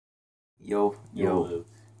Yo,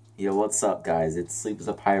 what's up, guys? It's Sleep as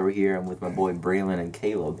a Pyro here. I'm with my boy Braylon and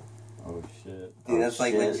Caleb. Oh, shit. Dude, that's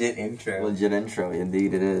like legit intro. Legit intro,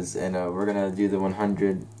 indeed it is. And we're gonna do the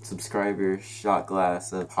 100 subscriber shot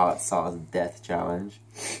glass of hot sauce death challenge.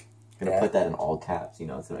 Gonna put that in all caps, you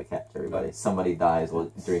know, it's gonna catch everybody. Somebody dies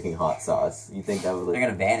while drinking hot sauce. You think that would look... They're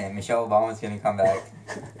gonna ban it. Michelle Obama's gonna come back.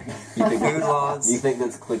 You think, Food laws. you think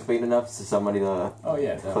that's clickbait enough for somebody to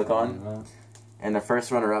click on? Definitely. And the first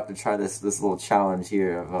runner-up to try this little challenge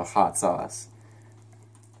here of hot sauce,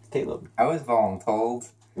 Caleb. I was voluntold.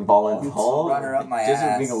 Voluntold? Runner up my Just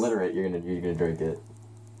ass. being illiterate, you're gonna drink it.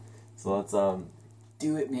 So let's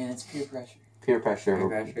do it, man. It's peer pressure. peer pressure. Peer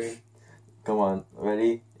pressure. Come on,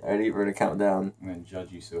 ready? We're gonna count down. I'm gonna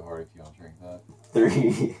judge you so hard if you don't drink that.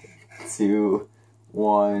 3, 2,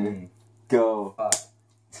 1, go. Fuck.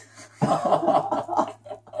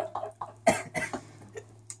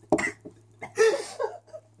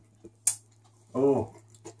 Oh.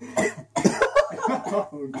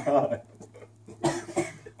 Oh, God.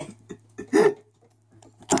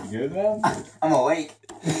 You good, man? I'm awake.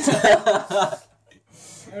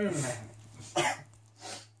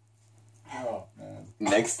 Oh, man.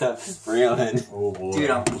 Next up is Braylon. Oh, boy. Dude,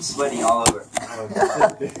 I'm sweating all over.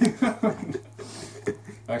 I've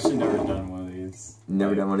actually never done one of these.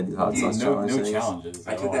 Never done one of these hot sauce No challenges. challenges.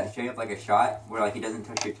 I took that straight up like a shot, where like it doesn't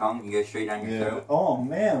touch your tongue, you go straight down your throat. Oh,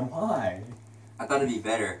 man, why? I thought it'd be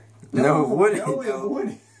better. No, it wouldn't. No, it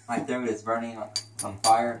wouldn't. My throat is burning on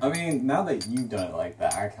fire. I mean, now that you've done it like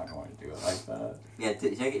that, I kind of want to do it like that. Yeah,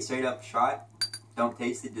 take it straight up shot. Don't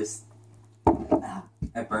taste it, just...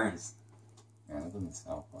 It burns. Yeah, that doesn't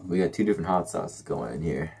sound fun. We got 2 different hot sauces going in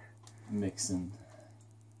here. Mixing.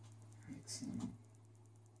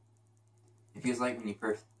 It feels like when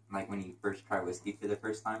you first try whiskey for the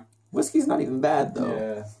first time. Whiskey's not even bad though.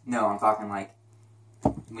 Yeah. No, I'm talking like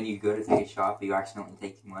when you go to take a shot, but you accidentally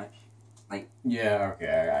take too much. Yeah,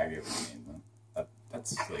 okay, I get what you mean then.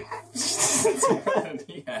 That's like... that's more than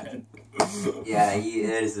he had. Yeah,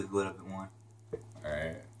 it is a little bit more.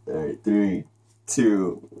 Alright. Alright, 3,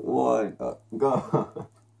 2, 1, go.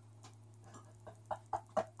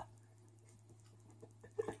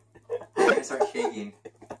 I'm gonna start shaking.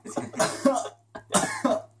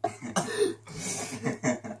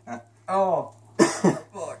 Oh.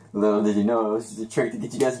 Little did you know, this is a trick to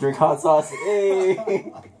get you guys to drink hot sauce.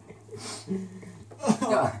 Hey!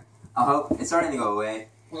 Yeah, I hope it's starting to go away.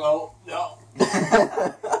 No.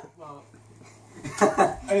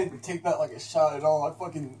 I didn't take that like a shot at all. I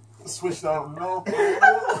fucking switched out milk.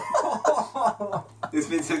 This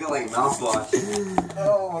been took it like mouthwash.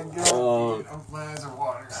 Oh my god. Oh. Dude, my eyes are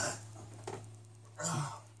watering.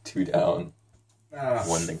 2 down,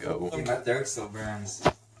 1 to go. Dude, my throat still burns.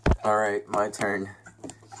 Alright, my turn.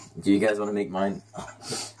 Do you guys want to make mine?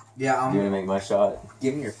 Yeah, Do you want to make my shot?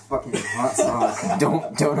 give me your fucking hot sauce.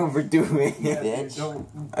 Don't overdo me. Bitch. Don't.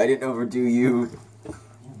 I didn't overdo you. You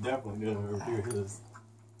definitely didn't overdo this.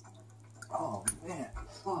 Oh man.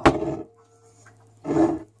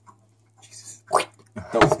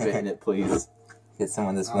 Don't spit in it, please. Get some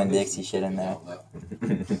of this Winn-Dixie shit in there.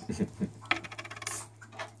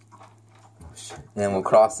 Then we'll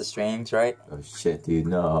cross the streams, right? Oh shit, dude,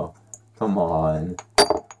 no. Come on.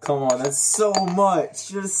 Come on, that's so much.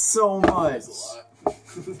 Just so much.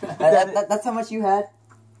 That's how much you had?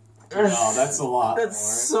 No, that's a lot. That's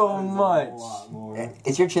so much. A lot more.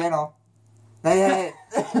 It's your channel. Hey,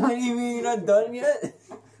 What do you mean you're not done yet?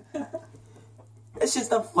 That shit's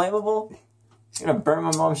not flammable. You're gonna burn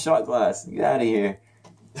my mom's shot glass. Get out of here.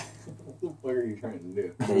 What the fuck are you trying to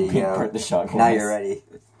do? there you go. Burn the shot glass. Now you're ready.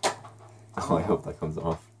 Oh, I hope that comes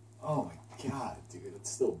off. Oh my god, dude, it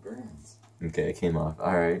still burns. Okay, it came off.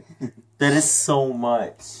 Alright. That is so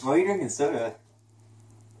much. Why are you drinking soda?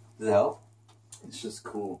 Does it help? It's just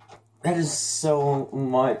cool. That is so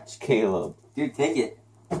much, Caleb. Dude, take it.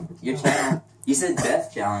 Your channel. You said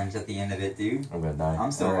death challenge at the end of it, dude. I'm gonna die.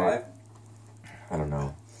 I'm still Alright. alive. I don't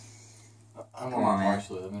know. I'm Come on, man.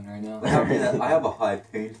 partially living right now. I have a high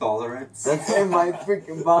pain tolerance. That's in my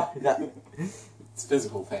freaking body. It's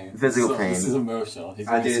physical pain. Physical So pain. This is emotional. He's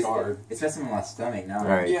I gonna be do. scarred. It's messing with my stomach now.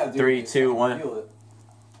 Alright. Yeah, dude, 3, I 2, can 1. feel it.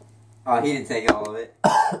 Oh, he didn't take all of it.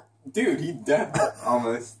 Dude, he dead.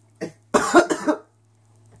 Almost.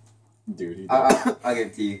 Dude, he dead. I'll give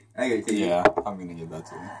it to you. I'll give it to you. Yeah, I'm gonna give that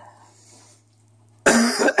to him.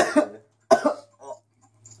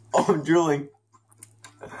 Oh, I'm drooling.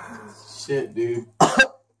 Shit, dude.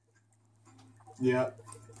 Yeah.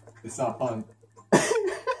 It's not fun.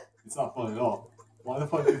 It's not fun at all. Why the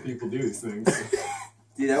fuck do people do these things?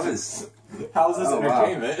 Dude, that was... How's this Oh, wow.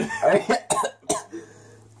 entertainment?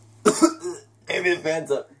 Give me the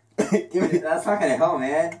fans up. That's not gonna help,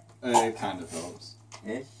 man. It kind of helps.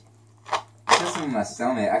 Ish. It's just in my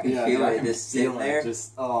stomach. I can feel dude, I it can just feel sitting there. it.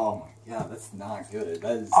 Just oh my god, that's not good.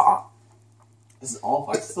 That is Ah. this is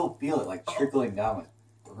awful. I still feel it like trickling down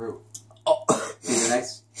my throat. Dude,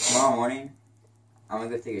 tomorrow morning, I'm gonna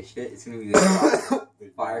go take a shit. It's gonna be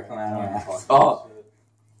like fire coming out of my ass. Oh.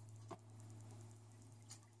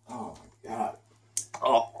 Oh my god.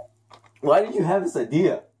 Oh, why did you have this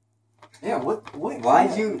idea? Yeah, what?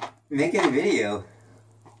 Why'd you make it a video?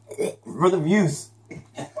 For the views.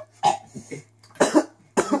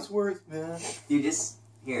 It's worth, man. Dude, just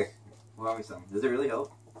here. Allow me some. Does it really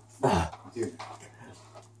help? Dude,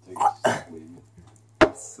 take a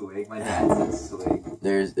swig. Swig. My dad said swig.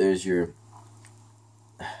 There's your.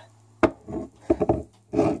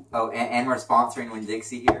 Oh, and we're sponsoring Winn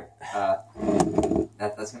Dixie here.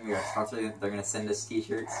 That's gonna be our sponsor. They're gonna send us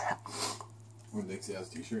t-shirts. When Dixie has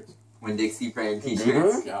t-shirts. Winn Dixie brand Mhm.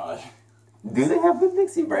 t-shirts. God. Do they have Winn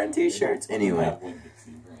Dixie brand t-shirts? They Anyway, have Winn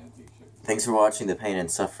Dixie brand t-shirts. thanks for watching the pain and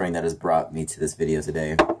suffering that has brought me to this video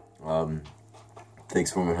today.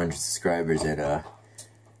 Thanks for 100 subscribers and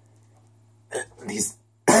these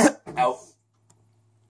out.